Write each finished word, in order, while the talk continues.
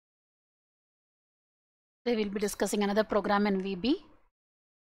Today we'll be discussing another program in VB.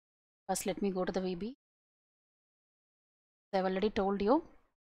 First, let me go to the VB. I've already told you,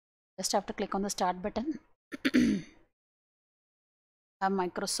 just have to click on the start button. Have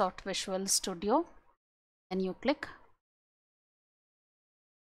Microsoft Visual Studio, then you click.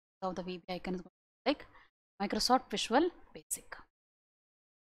 So the VB icon is going to click Microsoft Visual Basic.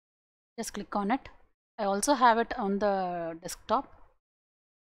 Just click on it. I also have it on the desktop.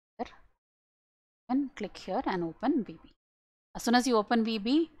 Here. And click here and open VB. As soon as you open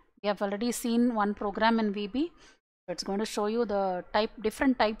VB, we have already seen one program in VB. It's going to show you the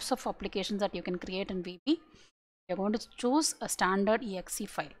different types of applications that you can create in VB. You're going to choose a standard exe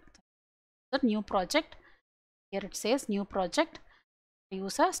file. The new project, here it says new project.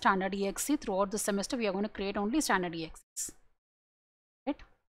 Use a standard exe. Throughout the semester we are going to create only standard exes, right?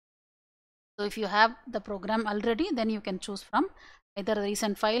 So if you have the program already, then you can choose from either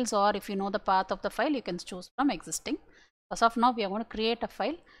recent files, or if you know the path of the file, you can choose from existing. As of now, we are going to create a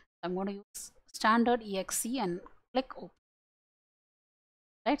file. I'm going to use standard exe and click open.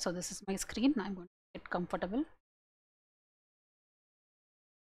 Right, so this is my screen. I'm going to get comfortable.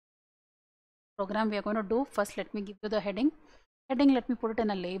 Program we are going to do first. Let me give you the heading. Let me put it in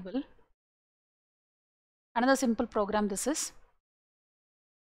a label. Another simple program this is.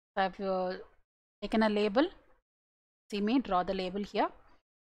 I've taken a label. See me draw the label here.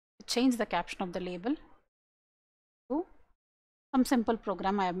 Change the caption of the label to some simple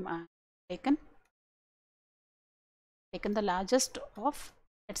program I have taken the largest of,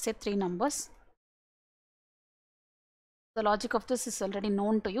 let's say, 3 numbers. The logic of this is already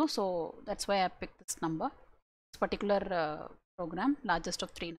known to you, so that's why I picked this number, this particular program, largest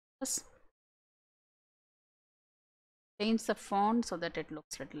of 3 numbers. Change the font so that it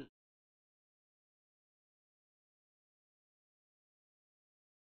looks little.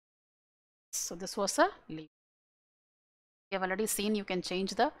 So this was a label. We have already seen you can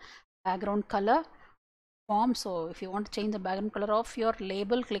change the background color form. So if you want to change the background color of your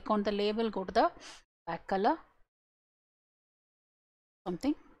label, click on the label, go to the back color.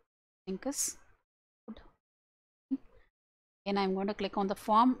 Something I think is good. And I'm going to click on the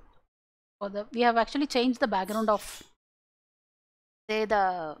form. For the we have actually changed the background of, say,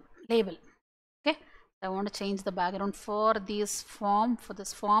 the label. Okay, I want to change the background for this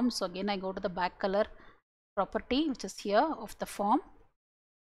form. So again I go to the back color property, which is here of the form,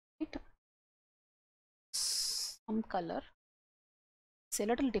 right? Some color, it's a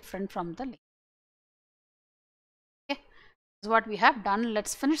little different from the label. Okay, this is what we have done.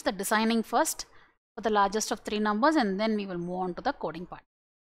 Let's finish the designing first for the largest of 3 numbers, and then we will move on to the coding part,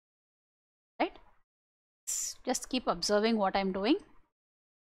 right? Just keep observing what I'm doing.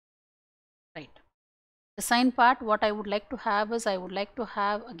 Right, design part, what I would like to have is, I would like to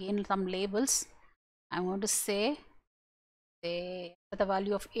have again some labels. I'm going to say the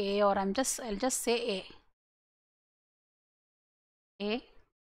value of A, or I'll just say A.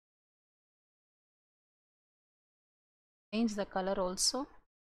 Change the color also,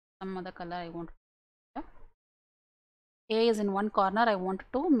 some other color I want. Yeah. A is in one corner, I want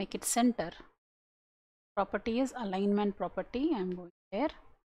to make it center. Property is alignment property. I'm going there,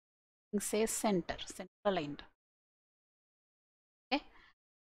 say center aligned. Okay,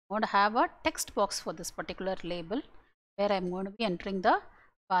 I want to have a text box for this particular label, where I'm going to be entering the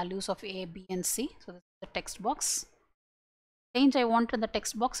values of A, B and C. So this is the text box. Change I want in the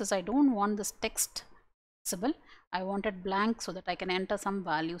text box is, I don't want this text visible. I want it blank so that I can enter some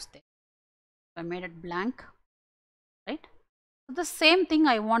values there. So I made it blank, right? So the same thing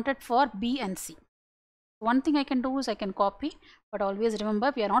I wanted for B and C. One thing I can do is I can copy, but always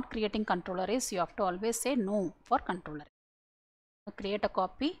remember we are not creating control arrays. You have to always say no for control array. So create a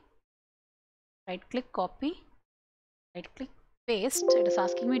copy, right click copy, right click paste. It is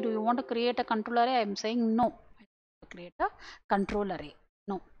asking me, do you want to create a control array? I am saying no. I want to create a control array.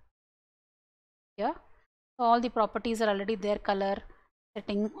 No. Here, so all the properties are already there, color,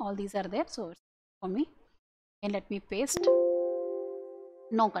 setting, all these are there. So it's for me. And let me paste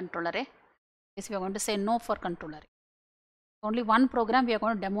no control array. Yes, we are going to say no for control array. Only one program we are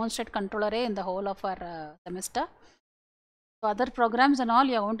going to demonstrate control array in the whole of our semester. So other programs and all,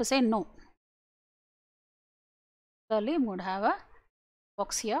 you are going to say no. Similarly, I'm going to have a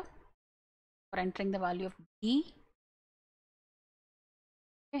box here for entering the value of B.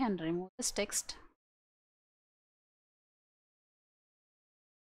 Okay, and remove this text.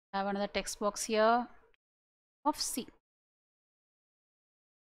 I have another text box here of C.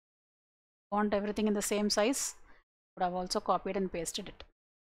 Want everything in the same size, but I've also copied and pasted it.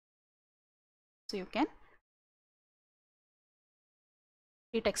 So you can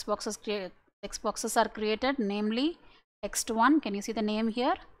see text boxes Text boxes are created, namely text 1. Can you see the name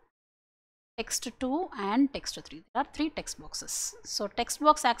here? Text 2 and text 3. There are 3 text boxes. So text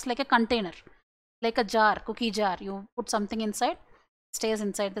box acts like a container, like a jar, cookie jar. You put something inside, stays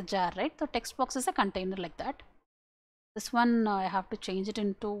inside the jar, right? So text box is a container like that. This one I have to change it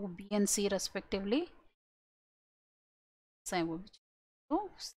into B and C respectively. So I will to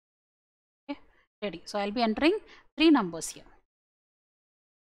okay, ready. So I'll be entering 3 numbers here.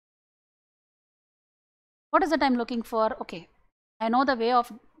 What is that I'm looking for? Okay, I know the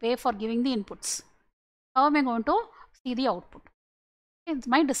way for giving the inputs. How am I going to see the output? It's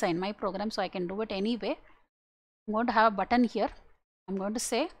my design, my program, so I can do it anyway. I'm going to have a button here. I'm going to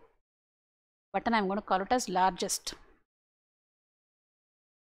say button, I'm going to call it as largest.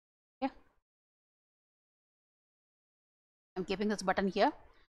 Okay, I'm keeping this button here.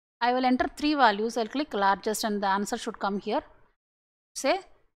 I will enter 3 values. I'll click largest and the answer should come here. Say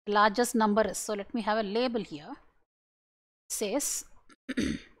largest number is. So let me have a label here. It says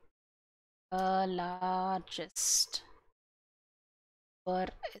largest number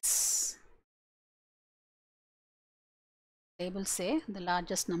is. Label say the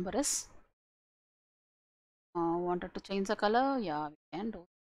largest number is. Wanted to change the color? Yeah, we can do.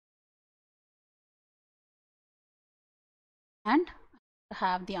 And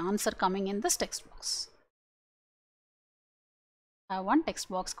have the answer coming in this text box. I have one text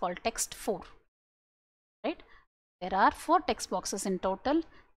box called text 4. Right? There are 4 text boxes in total.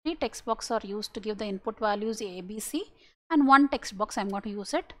 3 text boxes are used to give the input values A, B, C, and 1 text box I'm going to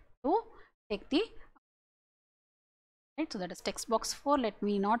use it to take the. Right? So that is text box 4. Let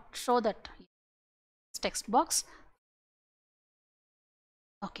me not show that. It's text box.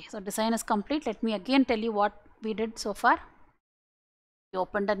 Okay, so design is complete. Let me again tell you what we did so far. We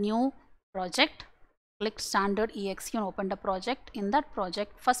opened a new project, clicked standard exe and opened a project. In that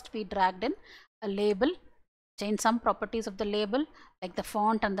project, first we dragged in a label, changed some properties of the label like the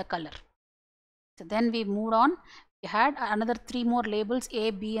font and the color. So then we moved on. We had another 3 more labels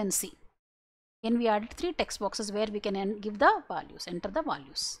A, B and C. Then we added 3 text boxes where we can give the values, enter the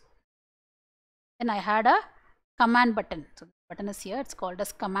values. Then I had a command button. So the button is here. It's called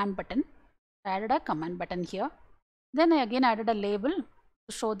as command button. I added a command button here. Then I again added a label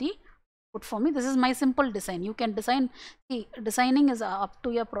to show the output for me. This is my simple design. You can design. See, designing is up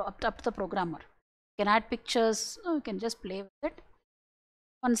to the programmer. You can add pictures. You can just play with it.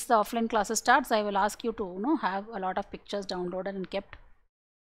 Once the offline classes starts, I will ask you to have a lot of pictures downloaded and kept.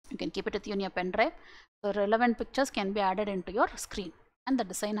 You can keep it with you in your pen drive. So relevant pictures can be added into your screen, and the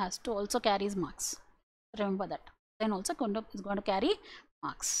design has to also carries marks. Remember that. Design also is going to carry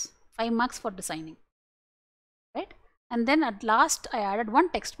marks. 5 marks for designing. Right? And then at last I added one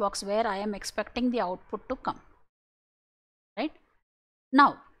text box where I am expecting the output to come. Right?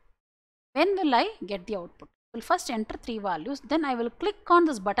 Now, when will I get the output? I will first enter 3 values, then I will click on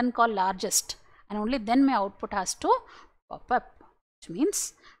this button called largest, and only then my output has to pop up, which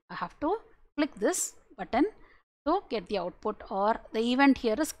means I have to click this button to get the output, or the event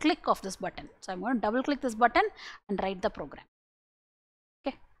here is click of this button. So I'm going to double click this button and write the program.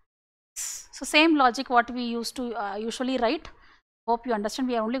 Okay. So same logic what we used to usually write. Hope you understand.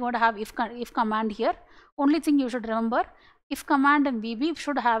 We are only going to have if command here. Only thing you should remember, if command and VB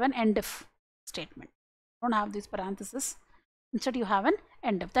should have an end if statement. Don't have these parentheses. Instead you have an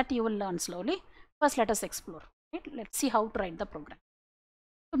end if. That you will learn slowly. First let us explore. Right? Let's see how to write the program.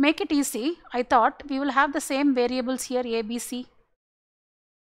 To make it easy, I thought we will have the same variables here A, B, C.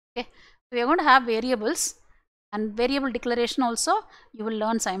 Okay. So we are going to have variables, and variable declaration also you will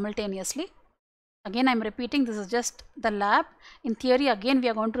learn simultaneously. Again, I'm repeating, this is just the lab. In theory, again, we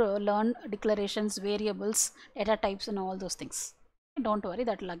are going to learn declarations, variables, data types and all those things. Don't worry,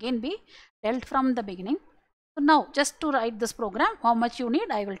 that will again be dealt from the beginning. So now, just to write this program, how much you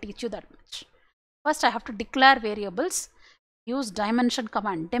need, I will teach you that much. First, I have to declare variables. Use dimension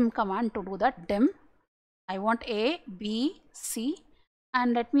command, dim command to do that. Dim. I want A, B, C,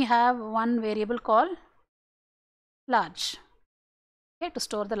 and let me have one variable called large. Okay, to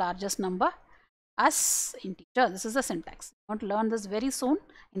store the largest number as integer. This is the syntax. I want to learn this very soon.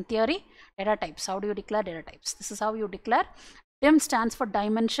 In theory, data types. How do you declare data types? This is how you declare. Dim stands for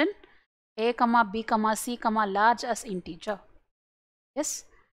dimension. A, B, C, large as integer. Yes,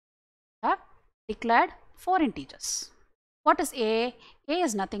 I have declared 4 integers. What is A? A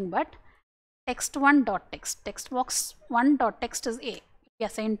is nothing but text1.text. Textbox1.text is A. We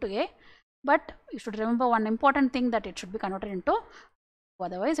assign to A. But you should remember one important thing, that it should be converted into,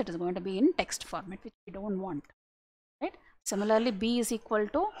 otherwise it is going to be in text format, which we don't want. Right? Similarly, B is equal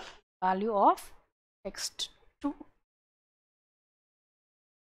to value of text2.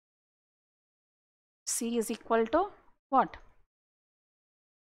 C is equal to what?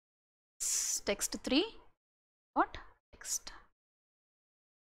 Text3 dot text.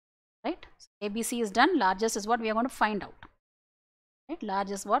 Right? So ABC is done. Largest is what we are going to find out. Right?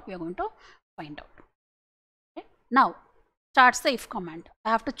 Large is what we are going to find out. Right? Now starts the if command.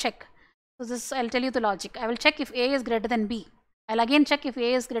 I have to check. So this, I'll tell you the logic. I will check if A is greater than B. I'll again check if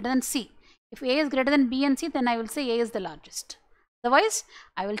A is greater than C. If A is greater than B and C, then I will say A is the largest. Otherwise,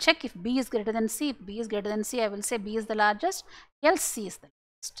 I will check if B is greater than C. If B is greater than C, I will say B is the largest, else C is the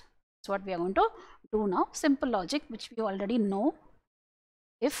largest. That's what we are going to do now. Simple logic which we already know.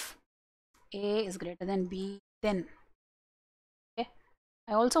 If A is greater than B, then. Okay.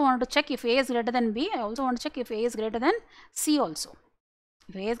 I also want to check if A is greater than B. I also want to check if A is greater than C also.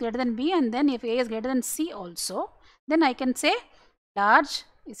 If A is greater than B and then if A is greater than C also, then I can say large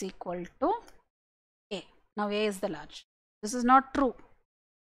is equal to A. Now A is the large. This is not true,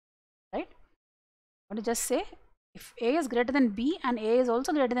 right? I want to just say if A is greater than B and A is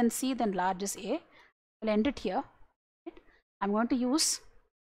also greater than C, then large is A. I'll end it here. Right? I'm going to use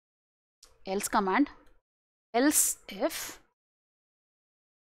else command. Else if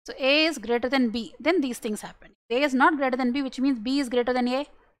so A is greater than B, then these things happen. If A is not greater than B, which means B is greater than A.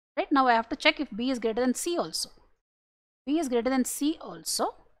 Right? Now I have to check if B is greater than C also. B is greater than C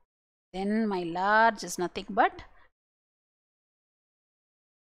also, then my large is nothing but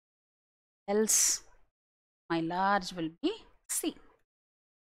else my large will be C.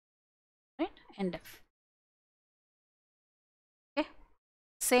 Right? End if. Okay.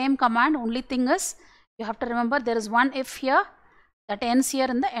 Same command, only thing is you have to remember there is one if here that ends here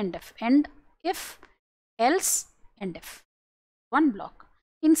in the end if. End if, else, end if. One block.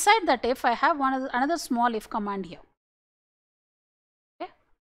 Inside that if, I have another small if command here. Okay.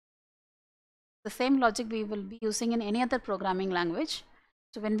 The same logic we will be using in any other programming language.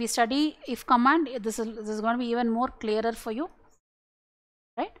 So when we study if command, this is going to be even more clearer for you.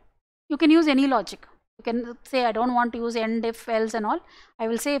 Right? You can use any logic. You can say I don't want to use end if, else and all. I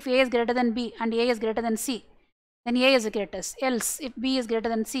will say if A is greater than B and A is greater than C, then A is the greatest. Else if B is greater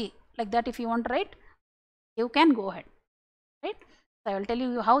than C, like that if you want to write, you can go ahead. Right? So I will tell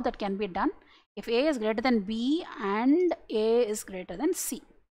you how that can be done. If A is greater than B and A is greater than C,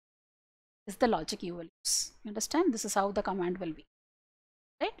 is the logic you will use. You understand? This is how the command will be.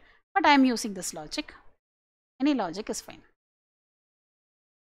 Right? But I am using this logic. Any logic is fine.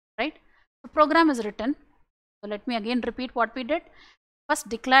 Right? The program is written. So let me again repeat what we did. First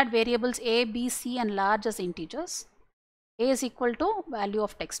declared variables A, B, C and large as integers. A is equal to value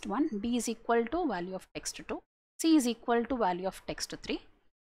of text1, B is equal to value of text2, C is equal to value of text3.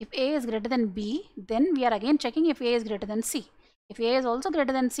 If A is greater than B, then we are again checking if A is greater than C. If A is also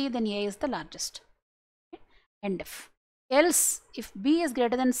greater than C, then A is the largest. Okay. End if. Else, if B is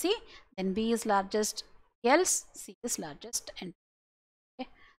greater than C, then B is largest, else C is largest. End. Okay.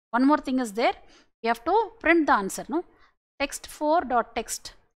 One more thing is there. We have to print the answer. No?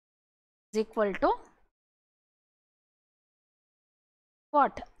 Text4.text is equal to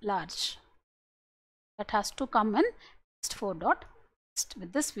what? Large. That has to come in text4.text.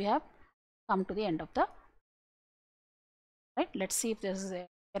 With this we have come to the end of the right. Let's see if this is we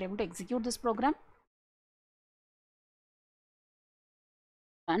are able to execute this program.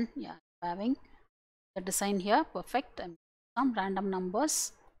 Done. Yeah, having the design here perfect. And some random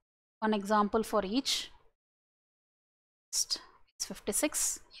numbers. One example for each. It's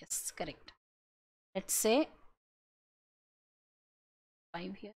 56. Yes, correct. Let's say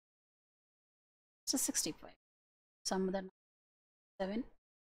 5 here. So 65. Some other 7.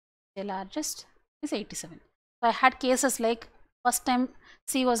 The largest is 87. So I had cases like first time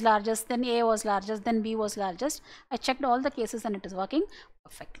C was largest, then A was largest, then B was largest. I checked all the cases and it is working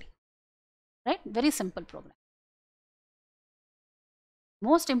perfectly. Right? Very simple program.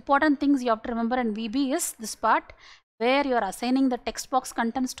 Most important things you have to remember in VB is this part where you are assigning the text box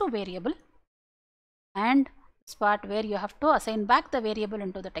contents to variable, and this part where you have to assign back the variable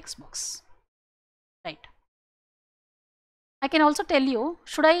into the text box. Right. I can also tell you,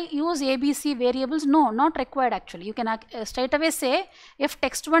 should I use ABC variables? No, not required actually. You can straight away say if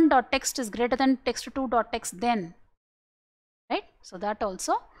text1.text is greater than text2.text, then. Right. So that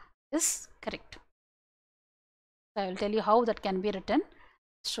also is correct. So I will tell you how that can be written.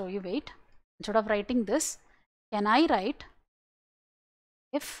 Show you, wait. Instead of writing this, can I write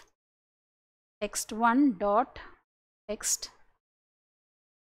if text1.text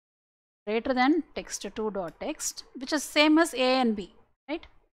greater than text2.text, which is same as A and B, right?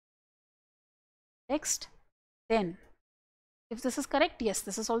 Text, then. If this is correct, yes,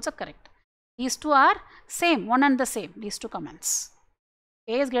 this is also correct. These two are same, one and the same, these two comments.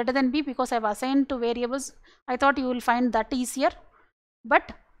 A is greater than B because I've assigned to variables. I thought you will find that easier.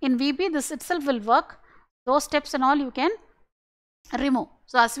 But in VB, this itself will work. Those steps and all you can remove.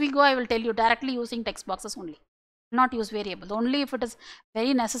 So as we go, I will tell you directly using text boxes only. Not use variables. Only if it is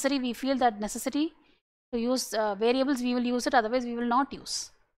very necessary, we feel that necessary to use variables, we will use it. Otherwise, we will not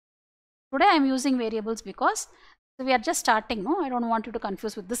use. Today, I am using variables because we are just starting. No, I don't want you to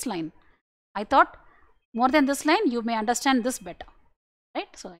confuse with this line. I thought more than this line, you may understand this better. Right?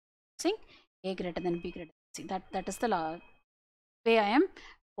 So, I am using A greater than B greater than C. That is the way I am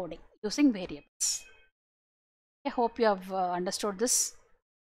coding using variables. I hope you have understood this,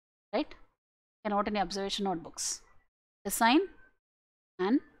 right? You can note in your observation notebooks. Design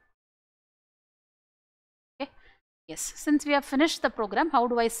and okay. Yes, since we have finished the program, how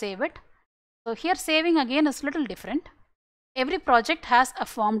do I save it? So here saving again is little different. Every project has a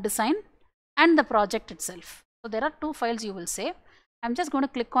form design and the project itself. So there are two files you will save. I'm just going to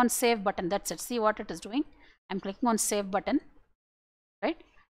click on save button. That's it. See what it is doing. I'm clicking on save button, right?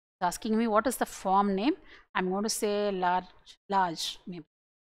 It's asking me what is the form name. I'm going to say large maybe.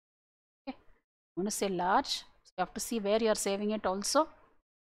 Okay. I'm going to say large. So you have to see where you are saving it also.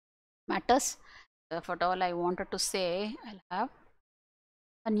 Matters. If at all I wanted to say, I'll have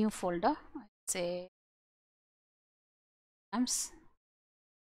a new folder. I'll say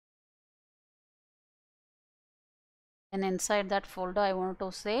and inside that folder I want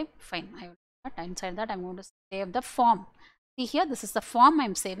to save, fine, I will do that. Inside that I'm going to save the form. See here, this is the form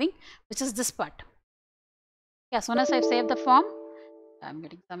I'm saving, which is this part. Okay, as soon as I've saved the form, I'm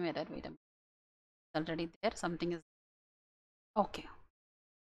getting some error. Wait a minute, it's already there, something is okay.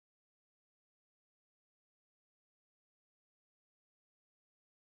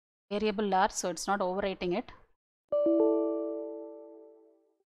 Variable large, so it's not overwriting it.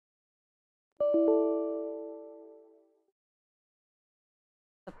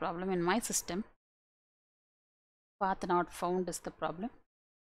 The problem in my system. Path not found is the problem.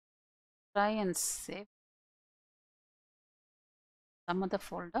 Try and save some other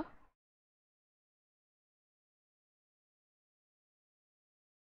folder.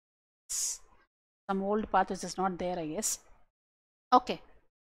 Some old path which is not there, I guess. Okay,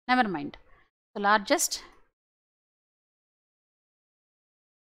 never mind. The largest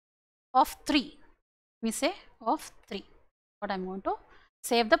of 3. We say of 3. What I'm going to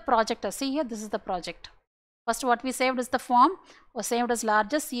save the project as. See here, this is the project. First what we saved is the form was saved as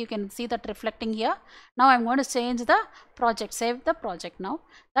largest. See, you can see that reflecting here. Now I'm going to change the project, save the project now.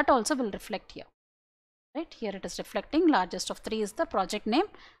 That also will reflect here. Right here it is reflecting largest of 3 is the project name,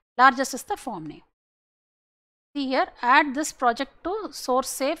 largest is the form name. See here, add this project to source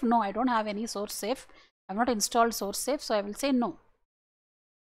save. No, I don't have any source save. I have not installed source save, so I will say no.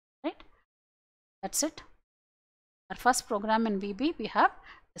 Right? That's it. Our first program in VB we have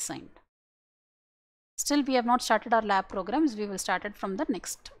designed. Still we have not started our lab programs. We will start it from the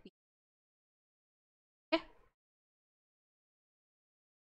next week.